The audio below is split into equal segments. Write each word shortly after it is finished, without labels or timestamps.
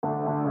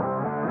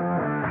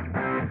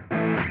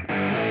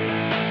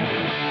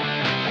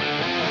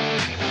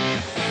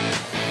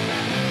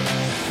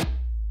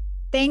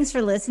Thanks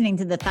for listening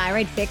to the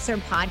Thyroid Fixer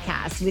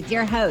podcast with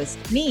your host,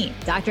 me,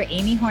 Dr.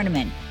 Amy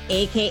Horniman,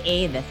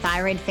 aka the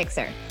Thyroid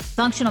Fixer,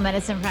 functional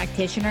medicine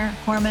practitioner,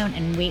 hormone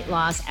and weight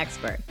loss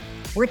expert.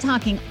 We're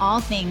talking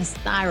all things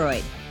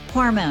thyroid,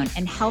 hormone,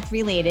 and health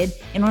related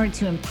in order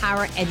to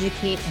empower,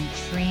 educate, and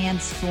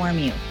transform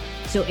you.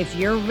 So if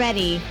you're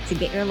ready to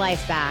get your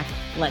life back,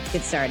 let's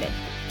get started.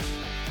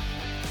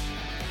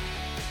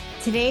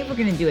 Today, we're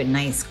going to do a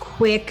nice,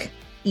 quick,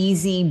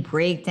 easy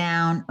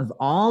breakdown of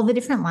all the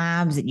different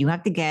labs that you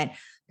have to get,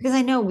 because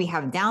I know we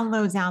have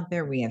downloads out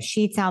there, we have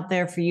sheets out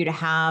there for you to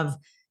have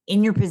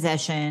in your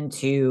possession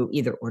to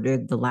either order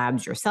the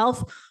labs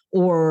yourself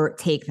or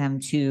take them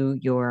to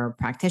your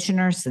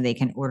practitioner so they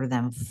can order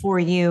them for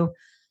you.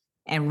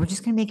 And we're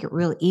just going to make it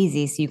real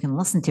easy so you can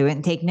listen to it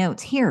and take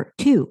notes here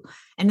too.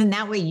 And then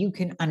that way you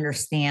can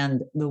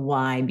understand the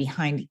why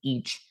behind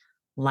each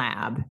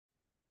lab.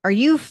 Are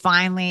you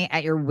finally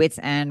at your wit's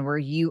end where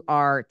you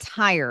are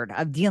tired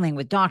of dealing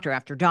with doctor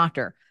after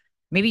doctor?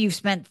 Maybe you've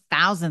spent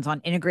thousands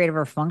on integrative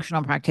or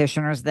functional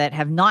practitioners that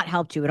have not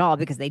helped you at all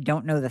because they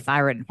don't know the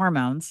thyroid and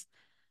hormones.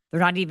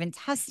 They're not even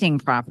testing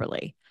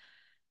properly.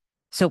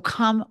 So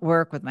come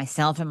work with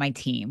myself and my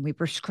team. We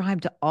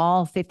prescribe to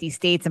all 50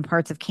 states and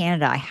parts of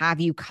Canada. I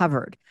have you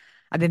covered.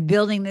 I've been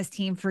building this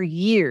team for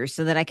years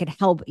so that I could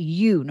help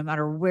you no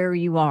matter where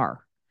you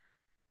are.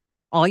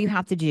 All you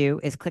have to do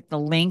is click the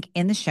link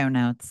in the show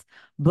notes,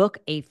 book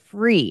a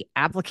free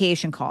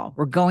application call.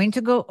 We're going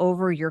to go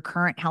over your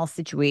current health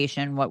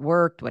situation, what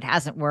worked, what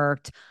hasn't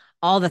worked,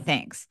 all the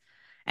things.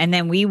 And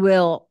then we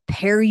will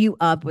pair you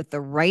up with the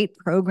right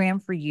program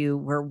for you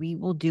where we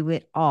will do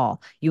it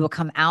all. You will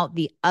come out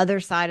the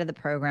other side of the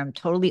program,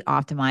 totally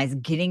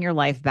optimized, getting your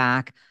life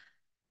back.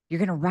 You're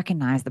going to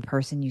recognize the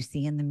person you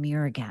see in the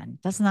mirror again.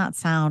 Doesn't that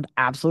sound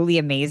absolutely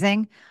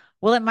amazing?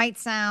 Well, it might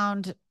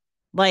sound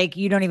like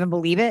you don't even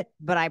believe it,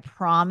 but I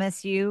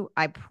promise you,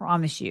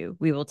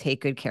 we will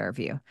take good care of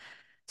you.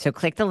 So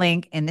click the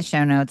link in the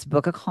show notes,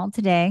 book a call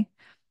today,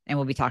 and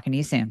we'll be talking to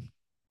you soon.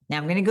 Now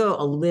I'm going to go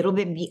a little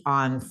bit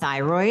beyond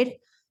thyroid.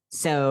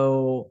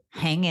 So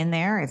hang in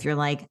there. If you're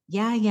like,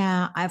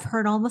 yeah, I've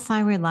heard all the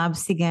thyroid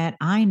labs to get.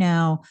 I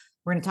know.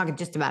 We're going to talk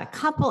just about a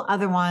couple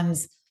other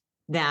ones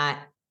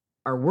that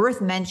are worth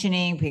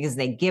mentioning because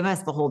they give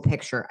us the whole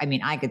picture. I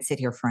mean, I could sit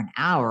here for an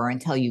hour and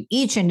tell you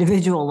each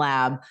individual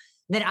lab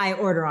that I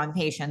order on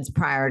patients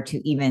prior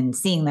to even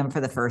seeing them for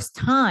the first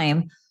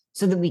time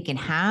so that we can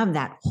have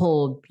that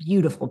whole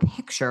beautiful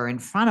picture in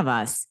front of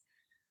us.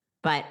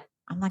 But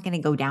I'm not going to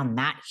go down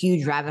that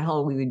huge rabbit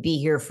hole. We would be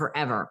here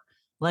forever.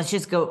 Let's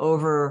just go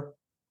over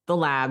the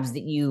labs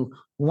that you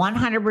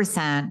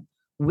 100%,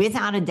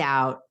 without a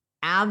doubt,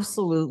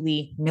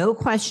 absolutely, no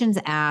questions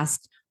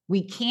asked.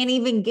 We can't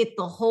even get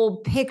the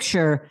whole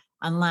picture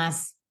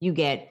unless you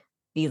get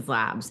these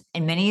labs.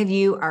 And many of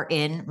you are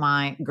in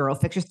my Girl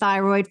Fix Your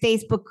Thyroid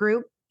Facebook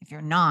group. If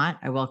you're not,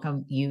 I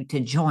welcome you to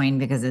join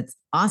because it's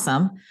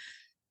awesome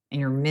and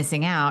you're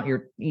missing out.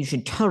 You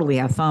should totally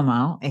have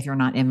FOMO if you're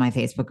not in my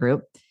Facebook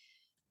group.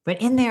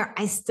 But in there,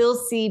 I still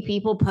see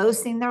people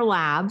posting their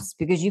labs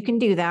because you can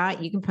do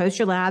that. You can post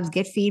your labs,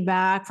 get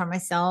feedback from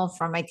myself,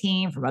 from my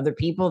team, from other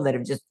people that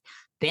have just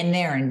been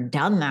there and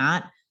done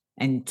that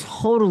and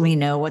totally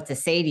know what to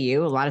say to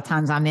you. A lot of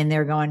times I'm in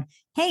there going,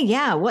 hey,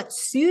 yeah, what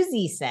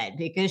Susie said,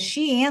 because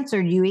she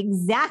answered you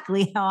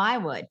exactly how I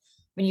would.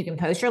 But you can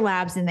post your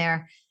labs in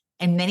there.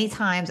 And many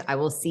times I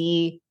will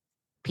see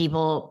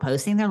people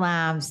posting their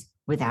labs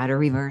without a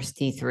reverse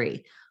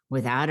T3,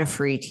 without a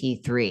free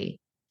T3.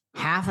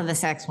 Half of the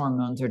sex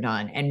hormones are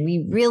done. And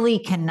we really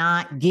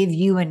cannot give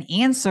you an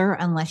answer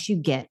unless you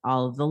get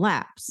all of the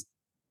labs.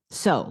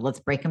 So let's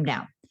break them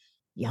down.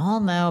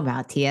 Y'all know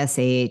about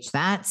TSH.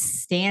 That's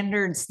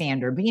standard.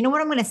 But you know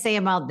what I'm going to say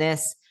about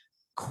this?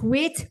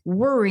 Quit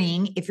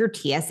worrying if your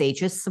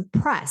TSH is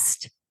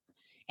suppressed.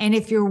 And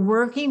if you're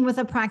working with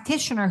a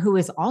practitioner who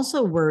is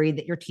also worried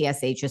that your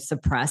TSH is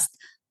suppressed,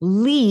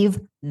 leave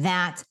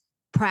that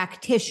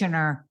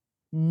practitioner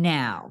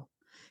now.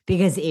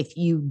 Because if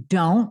you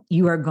don't,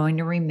 you are going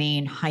to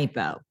remain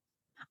hypo.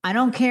 I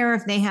don't care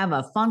if they have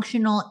a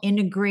functional,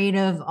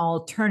 integrative,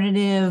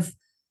 alternative,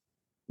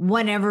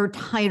 whatever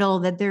title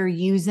that they're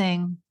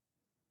using.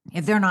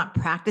 If they're not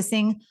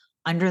practicing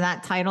under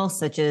that title,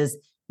 such as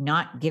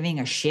not giving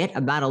a shit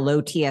about a low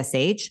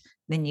TSH,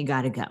 then you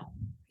got to go.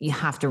 You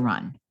have to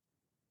run.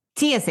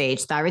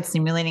 TSH, thyroid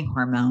stimulating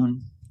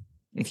hormone.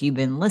 If you've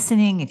been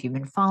listening, if you've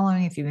been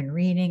following, if you've been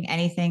reading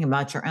anything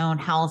about your own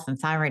health and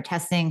thyroid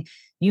testing,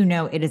 you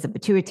know it is a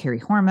pituitary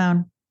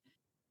hormone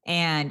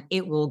and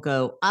it will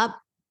go up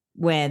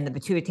when the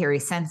pituitary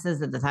senses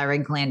that the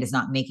thyroid gland is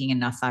not making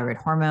enough thyroid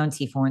hormone,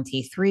 T4 and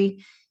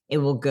T3. It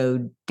will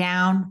go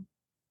down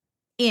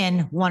in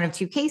one of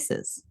two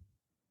cases.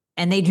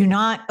 And they do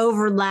not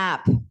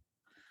overlap.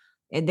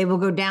 They will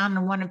go down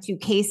in one of two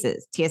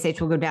cases.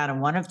 TSH will go down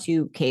in one of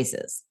two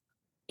cases.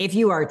 If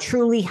you are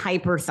truly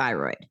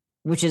hyperthyroid,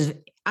 which is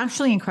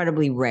actually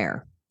incredibly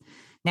rare.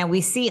 Now,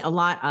 we see a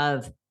lot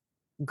of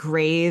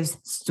graves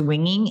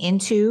swinging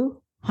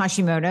into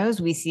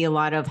Hashimoto's. We see a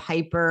lot of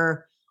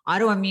hyper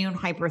autoimmune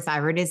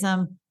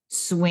hyperthyroidism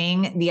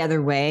swing the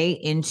other way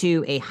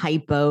into a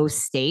hypo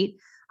state.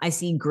 I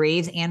see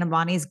Graves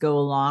antibodies go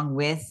along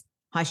with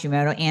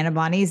Hashimoto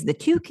antibodies. The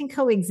two can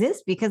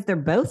coexist because they're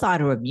both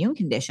autoimmune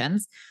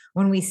conditions.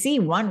 When we see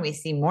one, we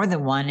see more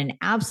than one, and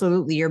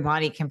absolutely your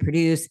body can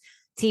produce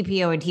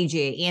TPO and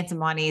TGA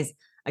antibodies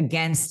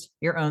against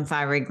your own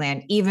thyroid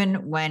gland,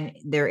 even when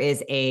there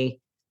is a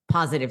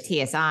positive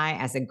TSI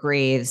as a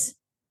Graves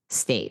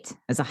state,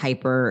 as a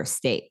hyper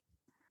state.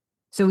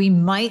 So we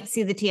might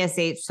see the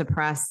TSH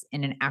suppress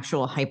in an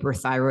actual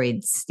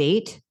hyperthyroid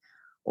state,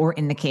 or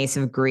in the case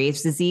of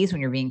Graves' disease,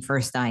 when you're being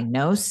first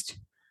diagnosed,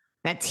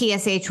 that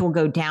TSH will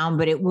go down,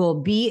 but it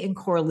will be in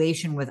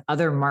correlation with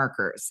other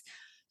markers.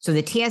 So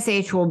the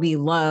TSH will be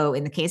low.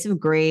 In the case of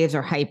Graves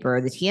or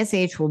hyper, the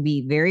TSH will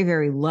be very,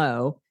 very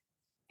low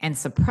and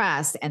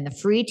suppressed, and the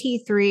free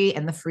T3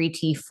 and the free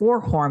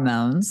T4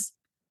 hormones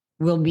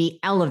will be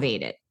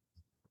elevated.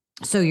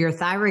 So your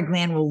thyroid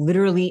gland will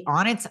literally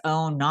on its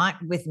own, not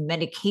with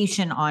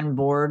medication on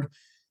board,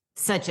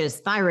 such as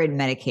thyroid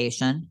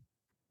medication,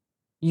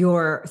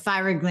 your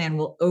thyroid gland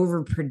will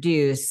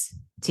overproduce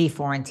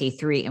T4 and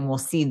T3, and we'll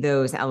see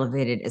those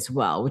elevated as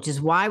well, which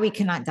is why we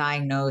cannot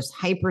diagnose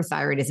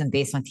hyperthyroidism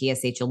based on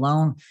TSH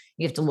alone.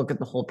 You have to look at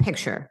the whole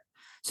picture.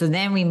 So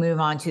then we move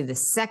on to the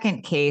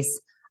second case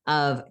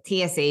of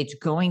TSH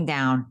going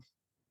down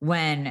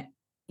when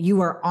you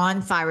are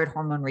on thyroid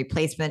hormone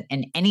replacement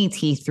and any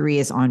T3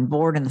 is on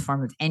board in the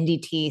form of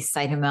NDT,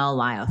 cytomel,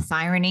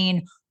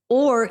 liothyronine,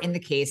 or in the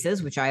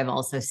cases, which I have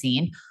also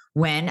seen,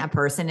 when a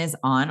person is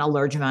on a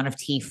large amount of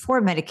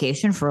T4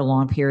 medication for a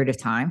long period of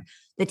time,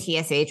 the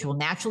TSH will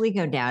naturally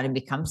go down and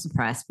become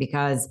suppressed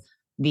because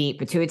the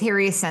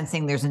pituitary is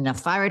sensing there's enough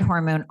thyroid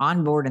hormone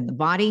on board in the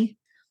body.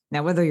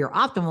 Now, whether you're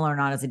optimal or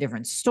not is a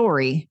different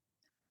story,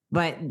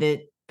 but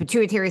the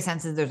pituitary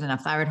senses there's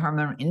enough thyroid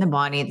hormone in the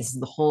body. This is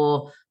the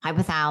whole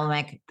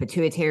hypothalamic,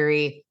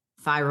 pituitary,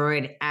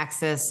 thyroid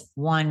axis.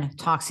 One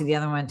talks to the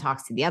other one,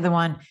 talks to the other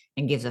one,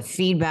 and gives a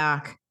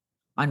feedback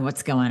on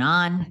what's going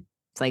on.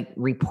 It's like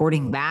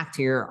reporting back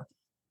to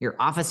your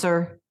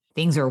officer.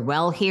 Things are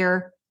well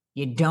here.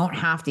 You don't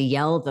have to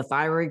yell at the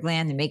thyroid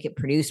gland to make it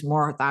produce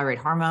more thyroid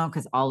hormone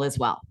because all is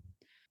well.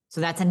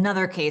 So that's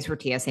another case where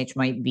TSH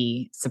might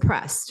be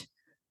suppressed.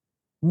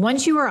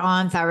 Once you are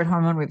on thyroid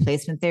hormone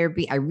replacement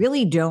therapy, I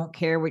really don't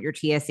care what your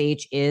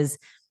TSH is.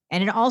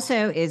 And it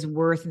also is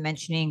worth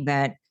mentioning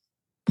that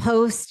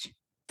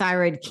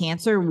post-thyroid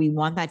cancer, we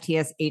want that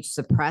TSH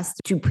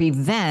suppressed to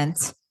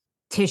prevent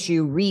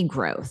tissue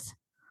regrowth.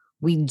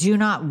 We do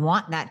not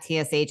want that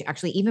TSH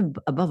actually even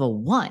above a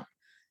 1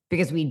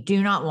 because we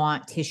do not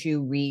want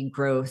tissue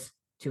regrowth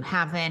to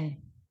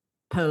happen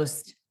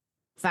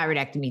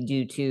post-thyroidectomy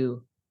due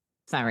to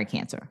thyroid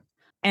cancer.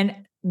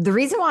 And the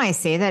reason why I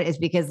say that is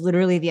because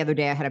literally the other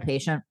day I had a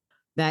patient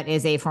that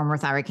is a former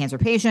thyroid cancer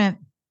patient,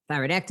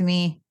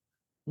 thyroidectomy,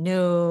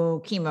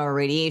 no chemo or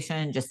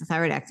radiation, just a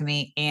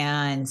thyroidectomy.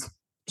 And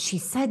she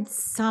said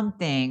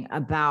something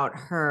about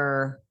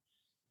her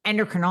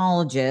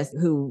endocrinologist,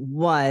 who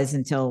was,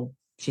 until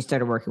she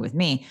started working with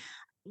me,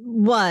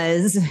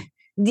 was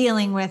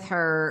dealing with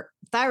her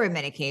thyroid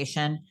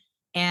medication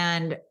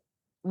and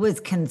was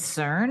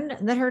concerned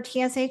that her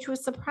TSH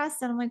was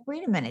suppressed. And I'm like,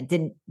 wait a minute,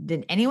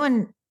 did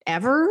anyone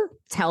ever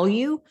tell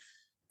you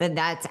that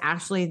that's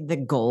actually the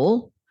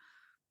goal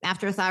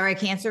after thyroid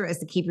cancer is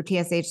to keep your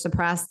TSH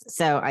suppressed?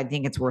 So I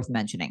think it's worth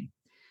mentioning.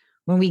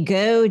 When we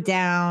go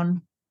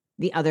down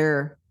the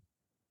other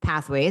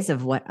pathways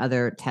of what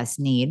other tests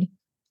need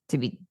to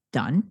be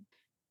done,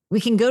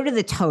 we can go to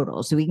the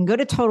total. So we can go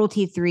to total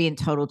T3 and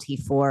total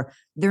T4.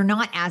 They're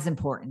not as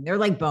important. They're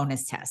like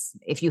bonus tests.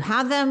 If you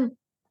have them,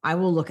 I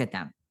will look at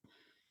them.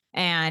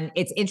 And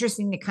it's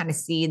interesting to kind of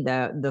see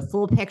the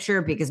full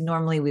picture because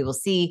normally we will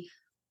see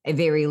a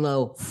very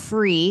low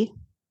free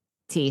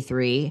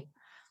T3.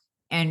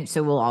 And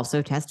so we'll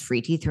also test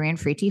free T3 and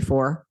free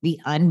T4, the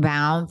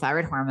unbound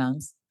thyroid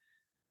hormones.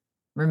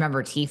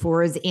 Remember,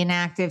 T4 is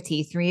inactive,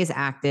 T3 is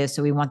active.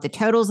 So we want the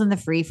totals and the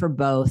free for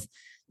both.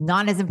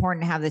 Not as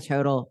important to have the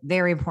total,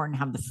 very important to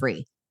have the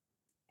free.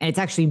 And it's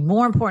actually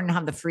more important to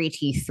have the free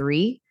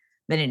T3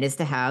 than it is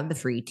to have the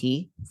free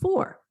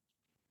T4.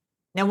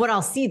 Now, what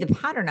I'll see the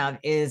pattern of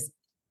is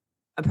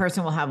a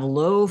person will have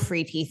low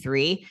free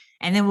T3,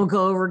 and then we'll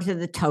go over to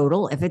the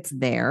total if it's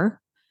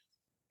there.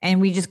 And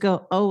we just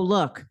go, oh,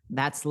 look,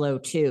 that's low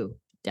too.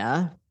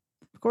 Duh.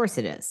 Of course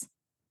it is.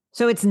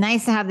 So it's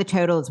nice to have the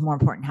total. It's more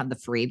important to have the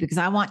free because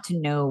I want to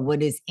know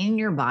what is in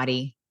your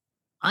body,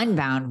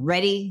 unbound,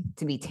 ready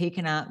to be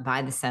taken up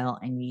by the cell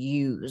and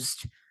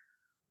used.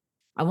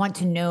 I want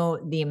to know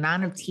the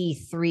amount of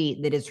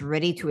T3 that is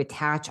ready to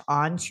attach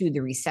onto the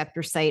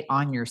receptor site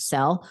on your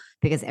cell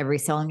because every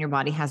cell in your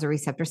body has a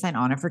receptor site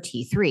on it for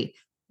T3,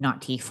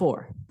 not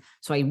T4.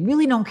 So I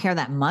really don't care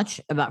that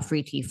much about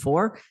free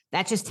T4.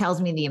 That just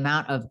tells me the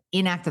amount of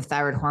inactive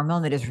thyroid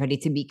hormone that is ready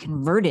to be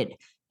converted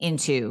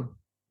into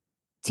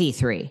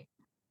T3.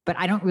 But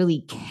I don't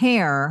really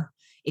care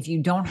if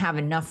you don't have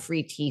enough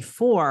free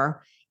T4,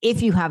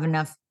 if you have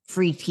enough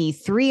free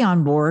T3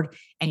 on board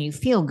and you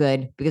feel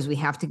good, because we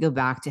have to go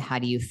back to how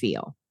do you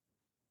feel?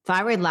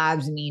 Thyroid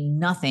labs mean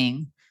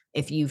nothing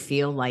if you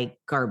feel like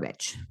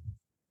garbage.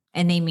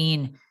 And they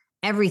mean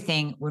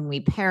everything when we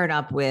pair it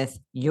up with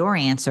your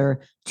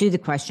answer to the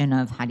question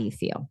of how do you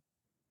feel?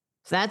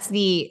 So that's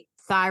the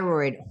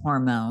thyroid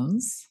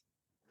hormones.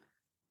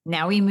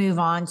 Now we move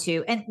on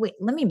to, and wait,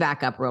 let me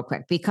back up real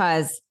quick,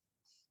 because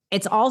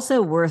it's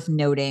also worth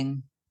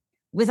noting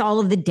with all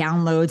of the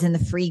downloads and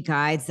the free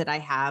guides that I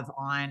have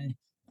on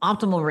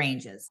optimal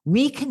ranges,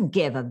 we can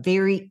give a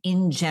very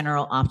in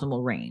general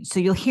optimal range. So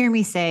you'll hear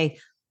me say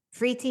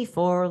free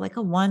T4, like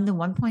a 1 to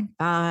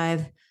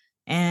 1.5.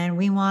 And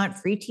we want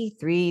free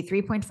T3,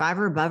 3.5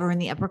 or above, or in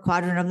the upper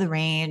quadrant of the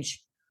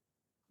range.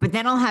 But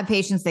then I'll have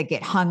patients that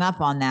get hung up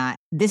on that.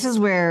 This is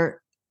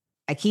where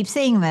I keep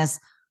saying this.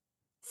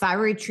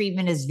 Thyroid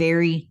treatment is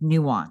very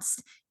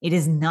nuanced. It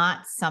is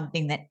not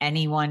something that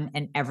anyone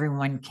and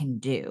everyone can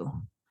do.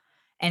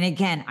 And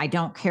again, I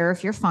don't care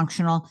if you're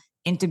functional,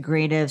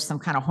 integrative, some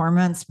kind of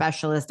hormone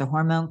specialist, a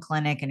hormone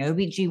clinic, an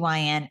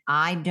OBGYN.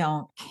 I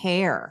don't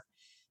care.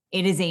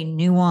 It is a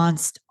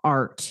nuanced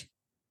art.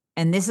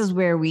 And this is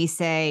where we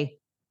say,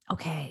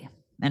 okay,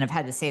 and I've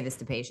had to say this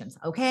to patients,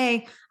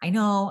 okay, I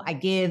know I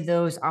give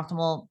those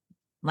optimal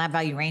lab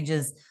value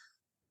ranges.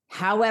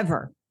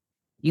 However,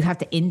 you have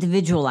to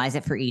individualize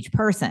it for each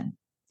person.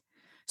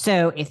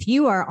 So if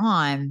you are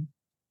on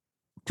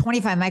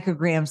 25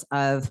 micrograms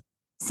of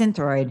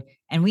Synthroid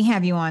and we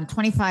have you on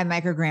 25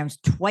 micrograms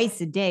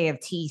twice a day of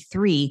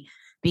T3,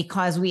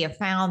 because we have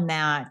found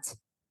that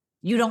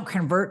you don't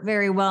convert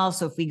very well.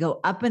 So if we go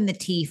up in the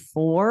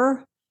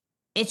T4,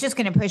 it's just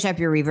going to push up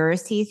your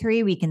reverse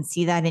T3. We can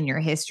see that in your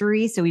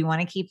history. So we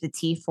want to keep the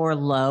T4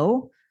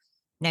 low.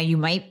 Now you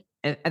might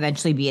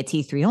eventually be a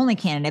T3 only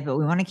candidate, but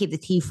we want to keep the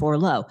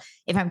T4 low.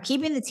 If I'm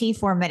keeping the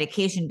T4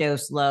 medication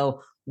dose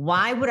low,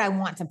 why would I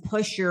want to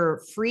push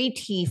your free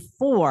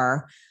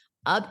T4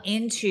 up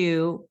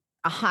into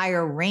a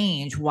higher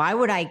range? Why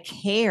would I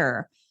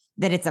care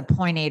that it's a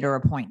 0.8 or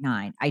a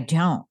 0.9? I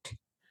don't.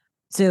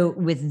 So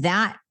with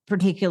that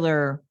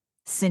particular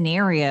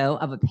scenario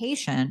of a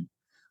patient,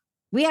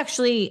 we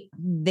actually,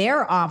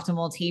 their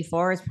optimal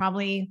T4 is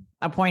probably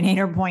a 0.8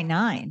 or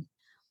 0.9.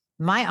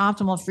 My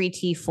optimal free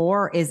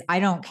T4 is, I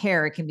don't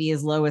care. It can be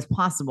as low as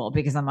possible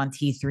because I'm on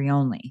T3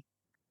 only.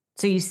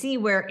 So you see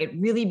where it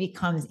really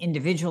becomes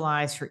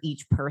individualized for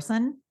each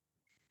person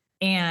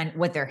and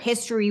what their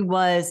history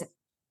was,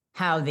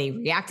 how they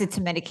reacted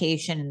to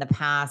medication in the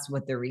past,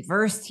 what their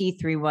reverse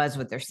T3 was,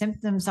 what their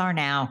symptoms are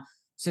now.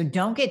 So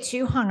don't get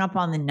too hung up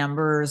on the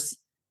numbers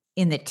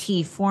in the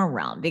T4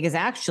 realm, because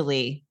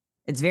actually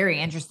it's very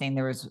interesting.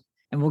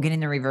 And we'll get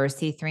into reverse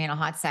T3 in a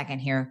hot second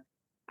here.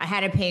 I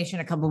had a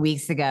patient a couple of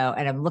weeks ago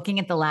and I'm looking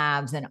at the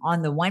labs, and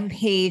on the one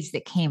page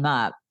that came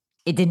up,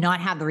 it did not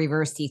have the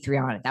reverse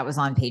T3 on it. That was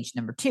on page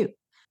number 2.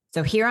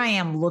 So here I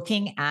am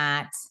looking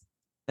at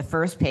the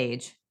first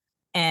page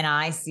and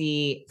I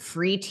see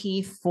free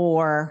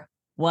T4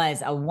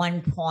 was a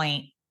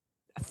 1.5,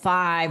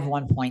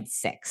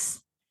 1.6.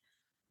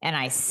 And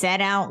I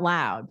said out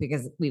loud,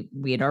 because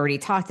we had already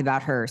talked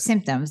about her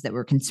symptoms that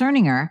were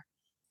concerning her.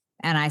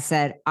 And I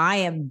said, I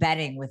am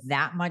betting with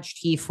that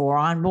much T4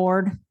 on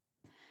board,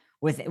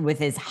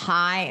 with as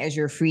high as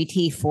your free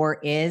T4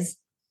 is,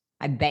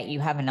 I bet you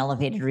have an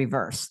elevated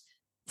reverse.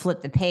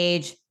 Flip the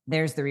page,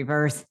 there's the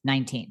reverse,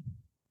 19.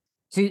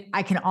 So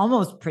I can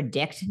almost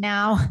predict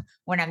now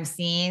when I'm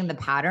seeing the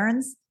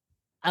patterns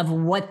of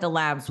what the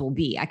labs will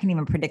be. I can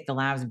even predict the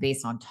labs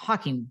based on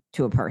talking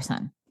to a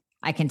person.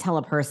 I can tell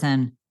a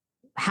person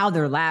how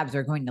their labs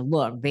are going to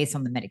look based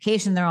on the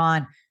medication they're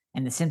on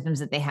and the symptoms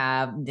that they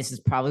have. This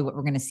is probably what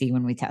we're going to see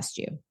when we test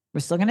you.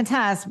 We're still going to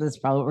test, but it's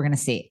probably what we're going to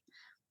see.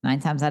 9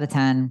 times out of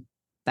 10,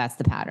 that's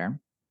the pattern.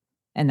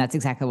 And that's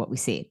exactly what we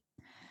see.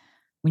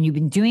 When you've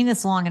been doing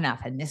this long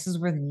enough, and this is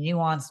where the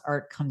nuanced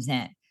art comes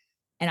in,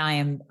 and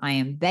I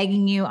am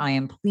begging you, I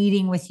am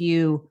pleading with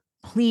you,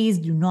 please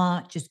do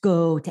not just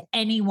go to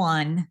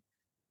anyone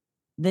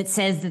that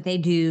says that they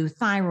do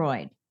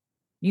thyroid.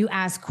 You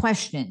ask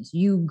questions,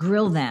 you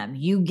grill them,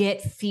 you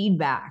get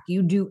feedback,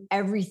 you do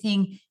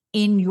everything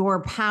in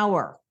your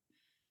power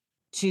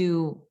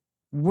to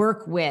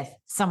work with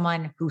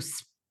someone who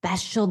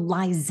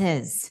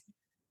specializes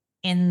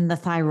in the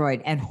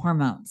thyroid and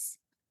hormones.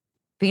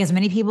 Because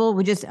many people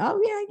would just,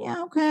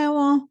 okay,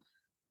 well,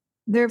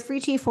 their free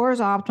T4 is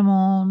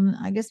optimal.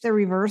 I guess their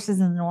reverse is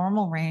in the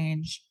normal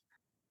range.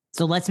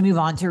 So let's move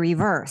on to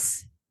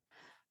reverse.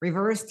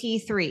 Reverse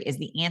T3 is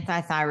the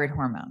anti-thyroid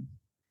hormone.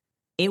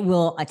 It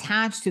will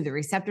attach to the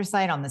receptor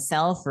site on the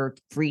cell for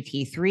free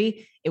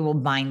T3. It will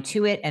bind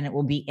to it and it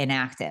will be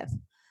inactive,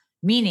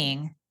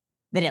 meaning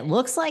that it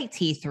looks like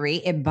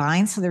T3, it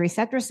binds to the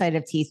receptor site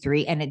of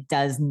T3 and it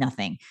does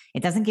nothing.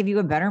 It doesn't give you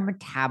a better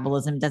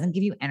metabolism. It doesn't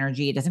give you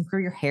energy. It doesn't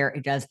grow your hair.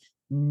 It does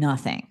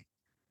nothing.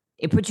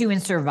 It puts you in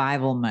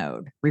survival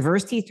mode.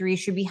 Reverse T3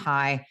 should be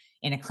high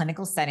in a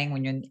clinical setting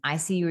when you're in the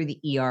ICU or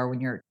the ER,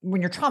 when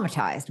you're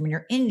traumatized, when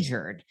you're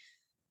injured,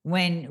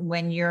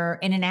 when you're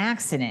in an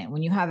accident,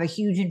 when you have a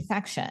huge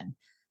infection.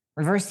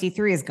 Reverse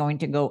T3 is going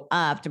to go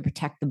up to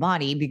protect the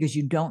body because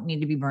you don't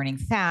need to be burning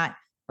fat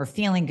or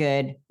feeling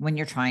good when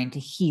you're trying to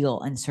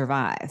heal and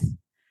survive.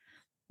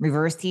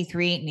 Reverse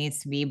T3 needs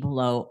to be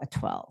below a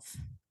 12.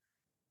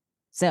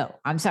 So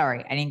I'm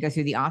sorry, I didn't go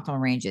through the optimal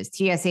ranges.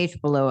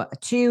 TSH below a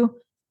 2,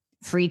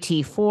 free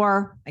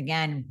T4.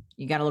 Again,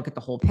 you got to look at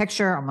the whole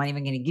picture. I'm not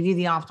even going to give you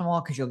the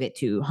optimal because you'll get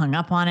too hung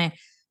up on it.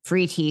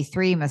 Free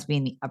T3 must be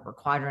in the upper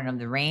quadrant of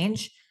the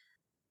range,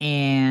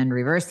 and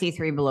reverse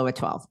T3 below a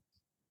 12.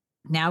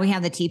 Now we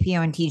have the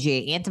TPO and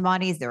TGA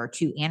antibodies. There are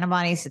 2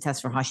 antibodies to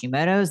test for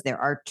Hashimoto's. There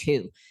are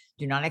 2.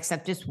 Do not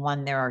accept just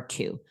one. There are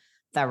 2.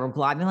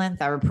 Thyroglobulin,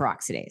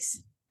 thyroperoxidase.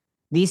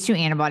 These 2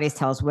 antibodies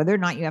tell us whether or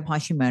not you have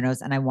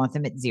Hashimoto's, and I want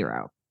them at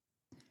 0.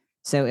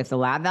 So if the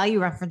lab value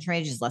reference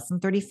range is less than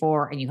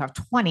 34 and you have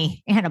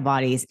 20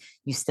 antibodies,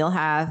 you still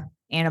have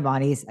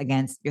antibodies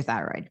against your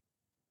thyroid.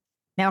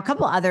 Now, a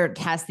couple other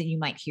tests that you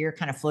might hear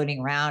kind of floating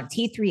around,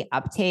 T3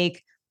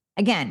 uptake,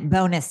 again,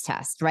 bonus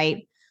test,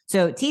 right?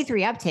 So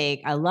T3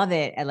 uptake, I love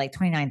it at like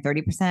 29,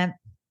 30%.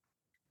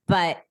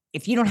 But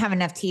if you don't have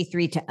enough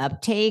T3 to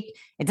uptake,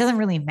 it doesn't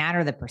really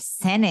matter the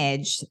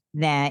percentage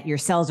that your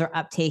cells are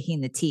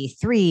uptaking the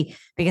T3,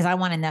 because I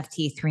want enough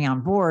T3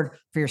 on board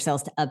for your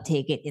cells to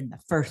uptake it in the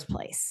first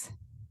place.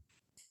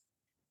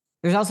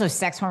 There's also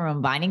sex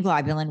hormone binding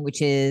globulin,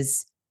 which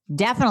is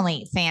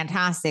definitely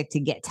fantastic to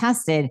get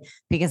tested,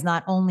 because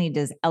not only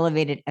does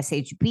elevated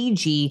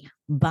SHBG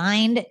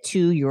bind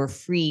to your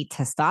free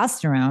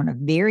testosterone, a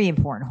very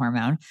important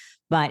hormone,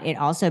 but it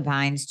also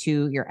binds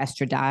to your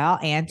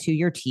estradiol and to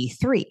your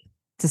T3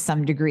 to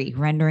some degree,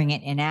 rendering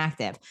it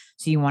inactive.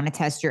 So you want to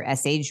test your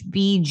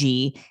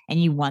SHBG,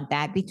 and you want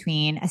that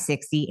between a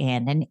 60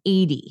 and an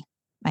 80.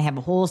 I have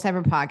a whole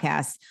separate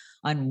podcast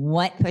on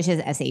what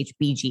pushes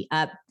SHBG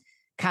up.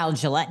 Kyle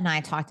Gillette and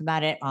I talked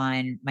about it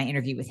on my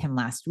interview with him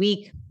last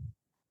week.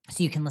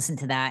 So you can listen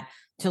to that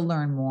to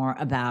learn more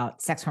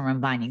about sex hormone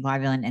binding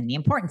globulin and the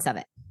importance of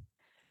it.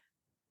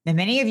 Now,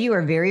 many of you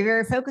are very,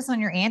 very focused on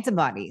your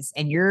antibodies,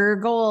 and your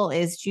goal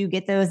is to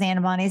get those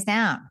antibodies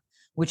down,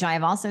 which I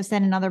have also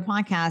said in other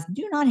podcasts.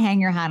 Do not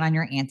hang your hat on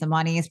your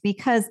antibodies,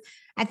 because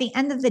at the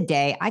end of the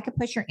day, I could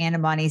push your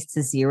antibodies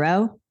to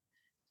 0,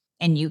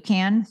 and you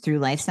can through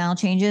lifestyle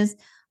changes.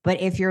 But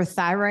if your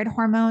thyroid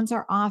hormones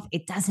are off,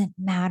 it doesn't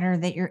matter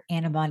that your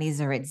antibodies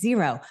are at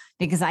 0,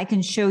 because I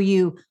can show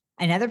you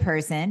another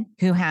person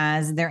who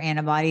has their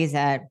antibodies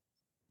at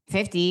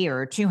 50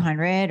 or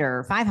 200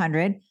 or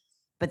 500,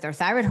 but their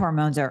thyroid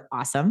hormones are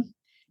awesome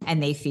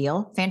and they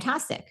feel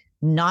fantastic.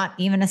 Not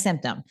even a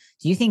symptom.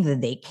 Do you think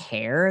that they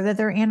care that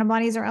their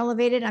antibodies are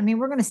elevated? I mean,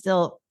 we're going to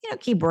still,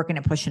 keep working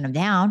at pushing them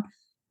down.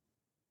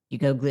 You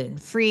go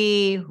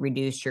gluten-free,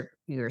 reduce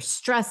your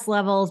stress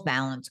levels,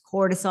 balance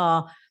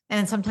cortisol. And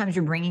then sometimes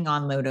you're bringing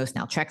on low-dose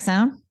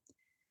naltrexone,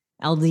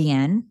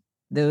 LDN.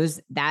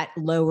 That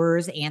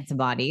lowers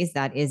antibodies.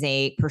 That is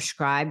a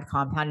prescribed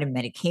compounded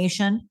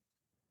medication.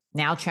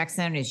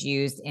 Naltrexone is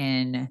used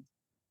in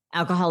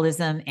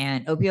alcoholism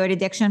and opioid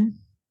addiction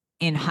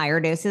in higher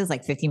doses,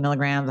 like 50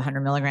 milligrams,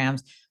 100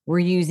 milligrams. We're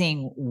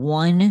using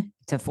 1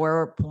 to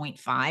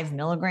 4.5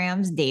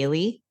 milligrams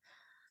daily,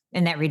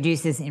 and that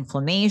reduces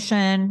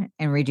inflammation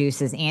and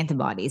reduces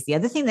antibodies. The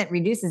other thing that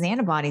reduces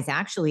antibodies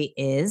actually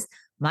is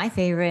my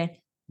favorite,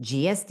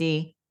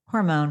 GSD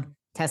hormone,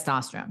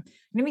 testosterone.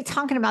 I'm going to be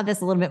talking about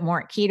this a little bit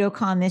more at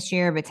KetoCon this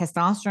year, but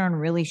testosterone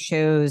really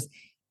shows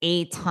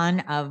a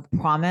ton of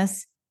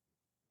promise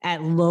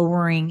at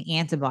lowering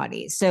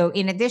antibodies. So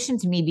in addition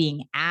to me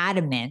being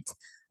adamant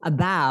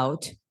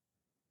about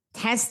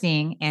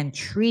testing and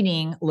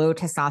treating low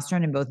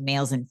testosterone in both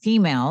males and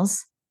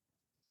females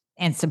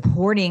and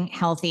supporting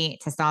healthy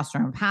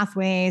testosterone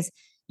pathways,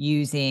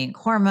 using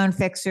hormone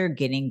fixer,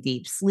 getting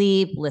deep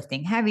sleep,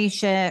 lifting heavy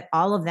shit,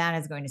 all of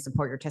that is going to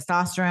support your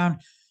testosterone.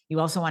 You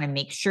also want to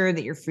make sure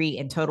that your free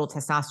and total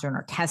testosterone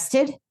are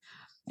tested,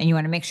 and you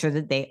want to make sure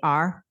that they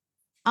are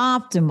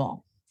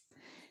optimal.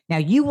 Now,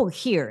 you will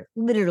hear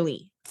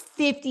literally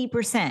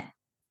 50%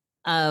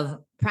 of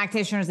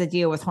practitioners that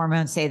deal with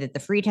hormones say that the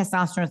free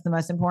testosterone is the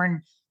most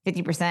important.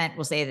 50%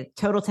 will say that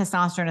total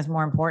testosterone is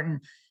more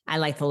important. I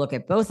like to look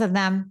at both of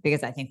them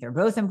because I think they're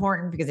both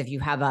important, because if you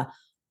have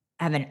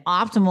an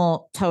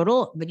optimal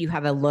total, but you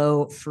have a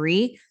low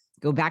free,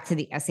 go back to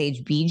the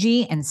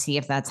SHBG and see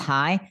if that's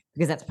high,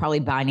 because that's probably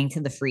binding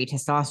to the free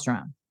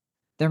testosterone.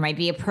 There might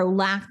be a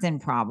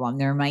prolactin problem.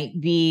 There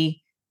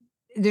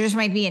just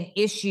might be an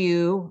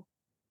issue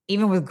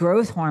even with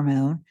growth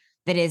hormone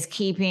that is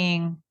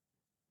keeping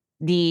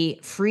the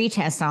free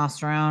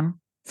testosterone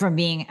from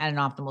being at an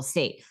optimal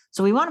state.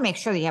 So we want to make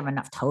sure that you have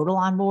enough total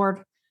on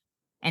board,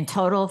 and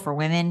total for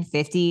women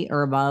 50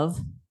 or above.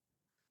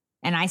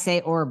 And I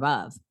say or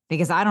above,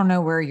 because I don't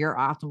know where your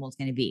optimal is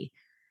going to be.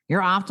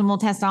 Your optimal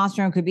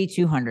testosterone could be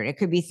 200. It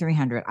could be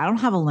 300. I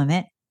don't have a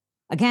limit.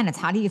 Again, it's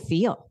how do you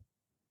feel?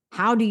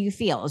 How do you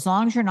feel? As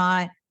long as you're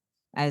not,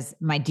 as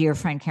my dear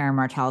friend Karen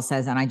Martell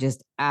says, and I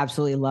just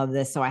absolutely love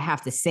this, so I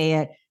have to say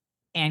it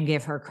and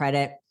give her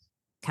credit,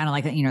 kind of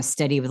like,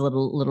 study with a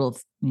little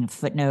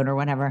footnote or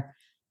whatever.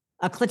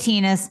 A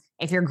clitoris,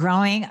 if you're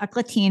growing a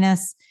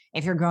clitoris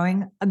If you're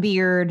growing a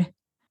beard,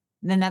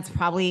 then that's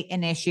probably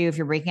an issue. If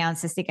you're breaking out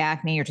cystic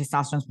acne, your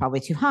testosterone is probably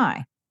too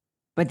high.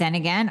 But then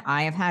again,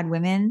 I have had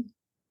women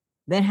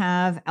that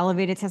have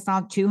elevated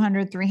testosterone,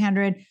 200,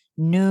 300,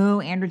 no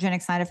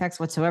androgenic side effects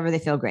whatsoever. They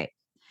feel great.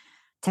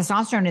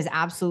 Testosterone is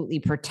absolutely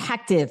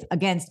protective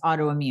against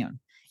autoimmune.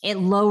 It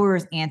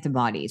lowers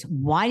antibodies.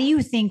 Why do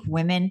you think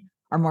women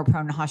are more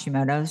prone to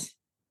Hashimoto's?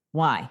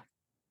 Why?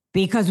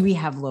 Because we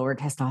have lower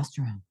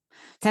testosterone.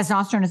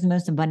 Testosterone is the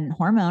most abundant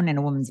hormone in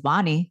a woman's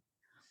body,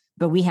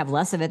 but we have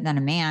less of it than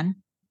a man.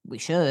 We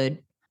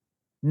should.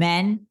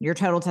 Men, your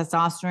total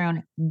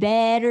testosterone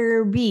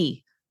better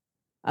be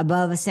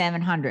above a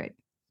 700.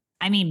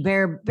 I mean,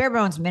 bare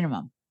bones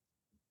minimum.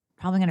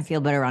 Probably going to feel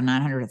better around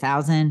 900,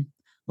 1,000,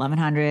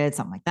 1,100,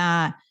 something like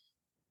that.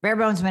 Bare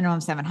bones minimum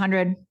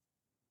 700.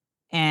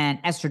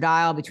 And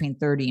estradiol between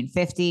 30 and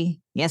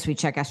 50. Yes, we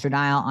check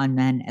estradiol on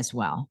men as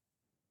well.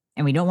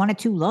 And we don't want it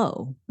too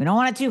low. We don't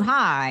want it too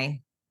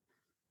high.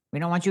 We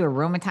don't want you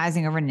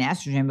aromatizing over an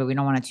estrogen, but we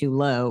don't want it too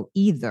low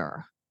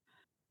either.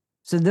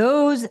 So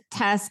those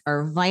tests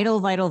are vital,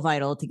 vital,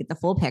 vital to get the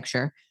full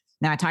picture.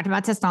 Now, I talked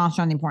about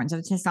testosterone, the importance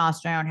of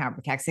testosterone, how it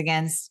protects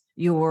against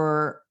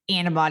your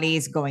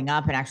antibodies going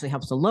up. It actually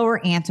helps to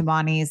lower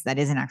antibodies. That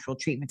is an actual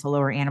treatment to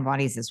lower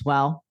antibodies as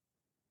well.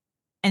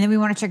 And then we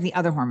want to check the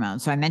other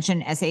hormones. So I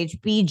mentioned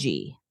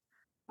SHBG.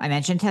 I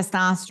mentioned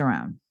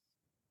testosterone.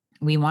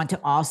 We want to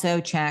also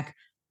check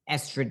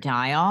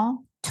estradiol,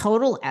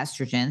 total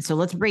estrogen. So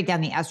let's break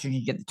down the estrogen.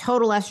 You have the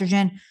total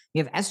estrogen,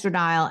 you have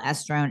estradiol,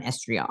 estrone,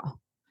 estriol.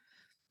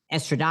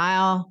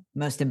 Estradiol,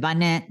 most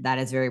abundant. That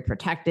is very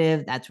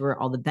protective. That's where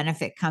all the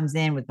benefit comes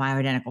in with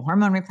bioidentical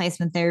hormone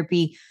replacement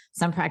therapy.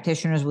 Some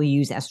practitioners will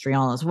use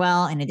estriol as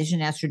well. In addition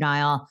to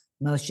estradiol,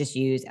 most just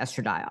use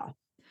estradiol.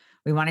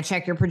 We want to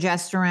check your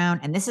progesterone.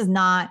 And this is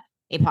not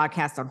a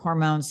podcast on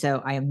hormones,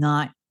 so I am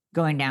not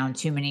going down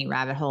too many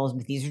rabbit holes,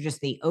 but these are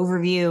just the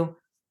overview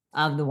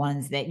of the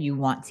ones that you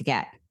want to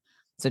get.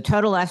 So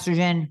total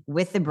estrogen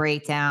with the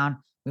breakdown.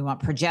 We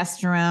want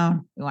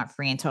progesterone. We want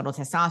free and total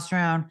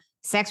testosterone,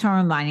 sex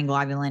hormone binding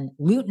globulin,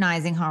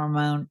 luteinizing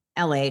hormone,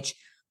 LH,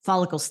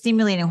 follicle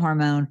stimulating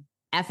hormone,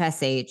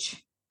 FSH.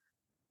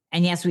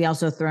 And yes, we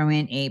also throw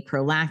in a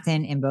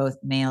prolactin in both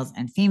males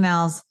and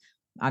females.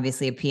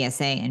 Obviously a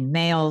PSA in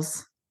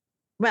males,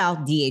 well,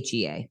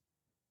 DHEA.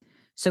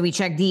 So we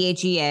check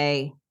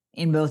DHEA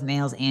in both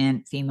males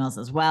and females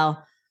as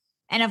well.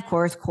 And of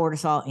course,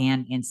 cortisol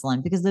and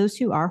insulin, because those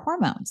two are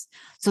hormones.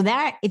 So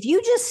that if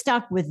you just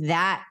stuck with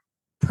that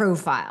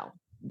profile,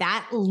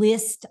 that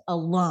list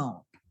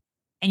alone,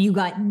 and you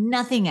got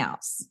nothing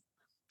else,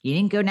 you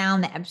didn't go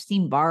down the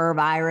Epstein-Barr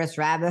virus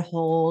rabbit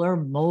hole or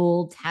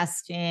mold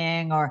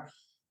testing, or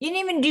you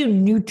didn't even do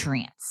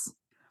nutrients.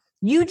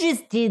 You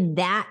just did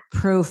that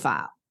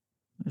profile.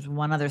 There's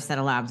one other set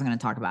of labs I'm going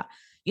to talk about.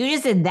 You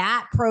just did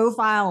that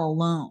profile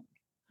alone.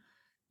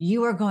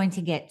 You are going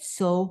to get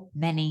so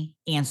many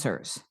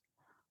answers.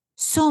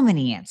 So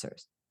many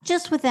answers.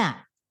 Just with that,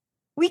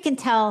 we can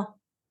tell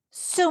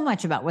so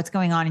much about what's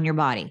going on in your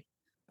body.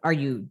 Are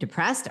you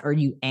depressed? Are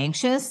you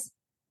anxious?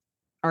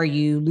 Are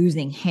you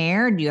losing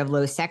hair? Do you have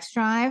low sex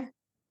drive?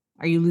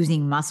 Are you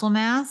losing muscle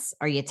mass?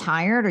 Are you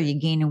tired? Are you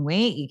gaining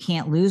weight? You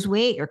can't lose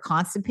weight. You're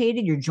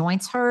constipated. Your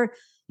joints hurt.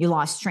 You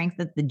lost strength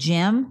at the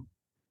gym.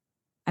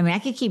 I mean, I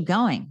could keep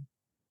going.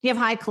 You have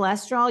high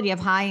cholesterol. You have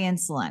high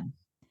insulin.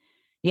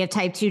 You have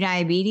type 2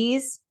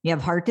 diabetes. You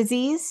have heart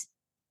disease.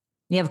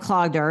 You have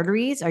clogged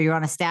arteries. Are you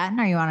on a statin?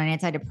 Are you on an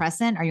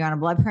antidepressant? Are you on a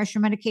blood pressure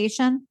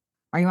medication?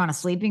 Are you on a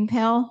sleeping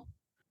pill?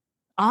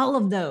 All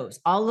of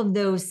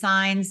those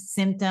signs,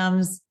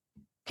 symptoms,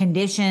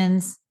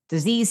 conditions,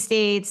 disease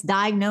states,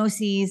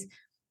 diagnoses,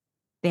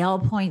 they all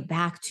point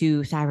back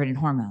to thyroid and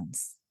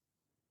hormones.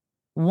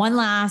 One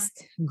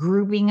last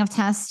grouping of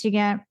tests you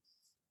get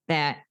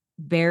that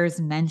bears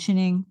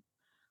mentioning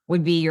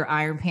would be your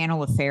iron panel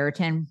with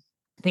ferritin.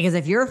 Because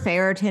if your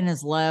ferritin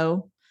is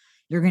low,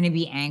 you're going to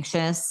be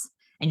anxious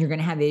and you're going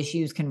to have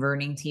issues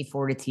converting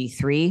T4 to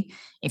T3.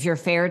 If your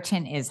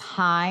ferritin is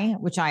high,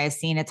 which I have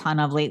seen a ton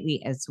of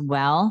lately as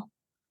well,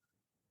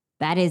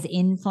 that is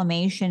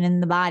inflammation in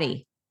the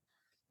body.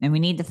 And we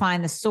need to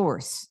find the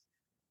source.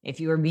 If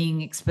you are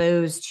being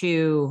exposed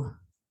to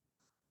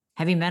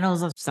heavy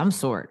metals of some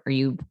sort, are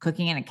you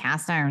cooking in a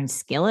cast iron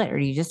skillet, or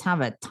do you just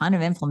have a ton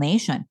of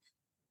inflammation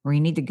where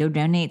you need to go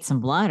donate some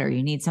blood, or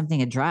you need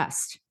something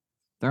addressed?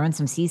 Throw in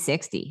some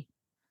C60.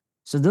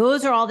 So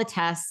those are all the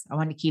tests. I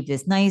want to keep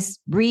this nice,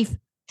 brief,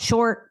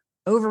 short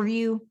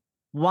overview.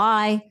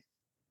 Why,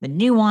 the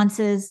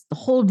nuances, the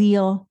whole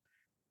deal.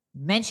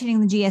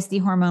 Mentioning the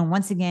GSD hormone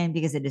once again,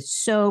 because it is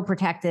so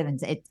protective.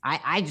 And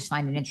I just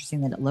find it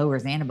interesting that it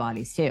lowers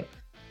antibodies too.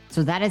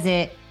 So that is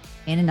it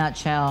in a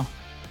nutshell.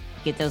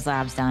 Get those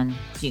labs done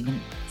so you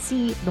can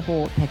see the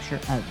whole picture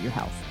of your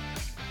health.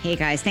 Hey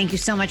guys, thank you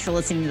so much for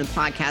listening to the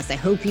podcast. I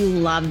hope you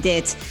loved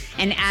it.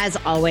 And as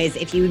always,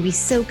 if you would be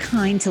so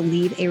kind to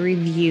leave a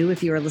review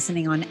if you are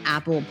listening on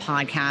Apple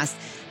Podcasts,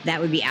 that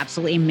would be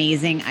absolutely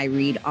amazing. I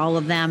read all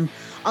of them.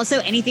 Also,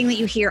 anything that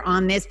you hear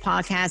on this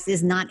podcast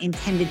is not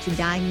intended to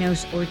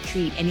diagnose or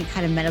treat any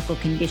kind of medical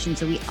condition.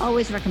 So we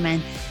always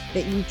recommend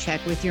that you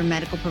check with your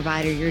medical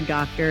provider, your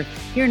doctor,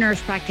 your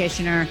nurse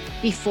practitioner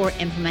before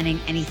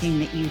implementing anything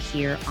that you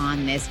hear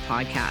on this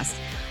podcast.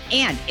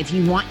 And if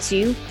you want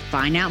to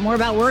find out more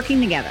about working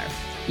together,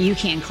 you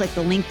can click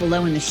the link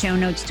below in the show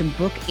notes to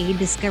book a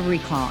discovery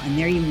call. And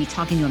there you'll be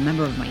talking to a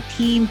member of my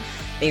team.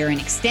 They are an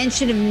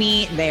extension of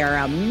me. They are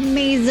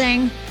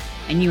amazing.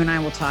 And you and I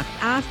will talk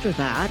after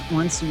that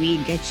once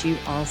we get you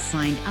all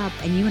signed up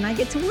and you and I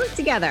get to work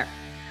together.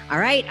 All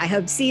right. I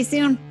hope to see you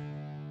soon.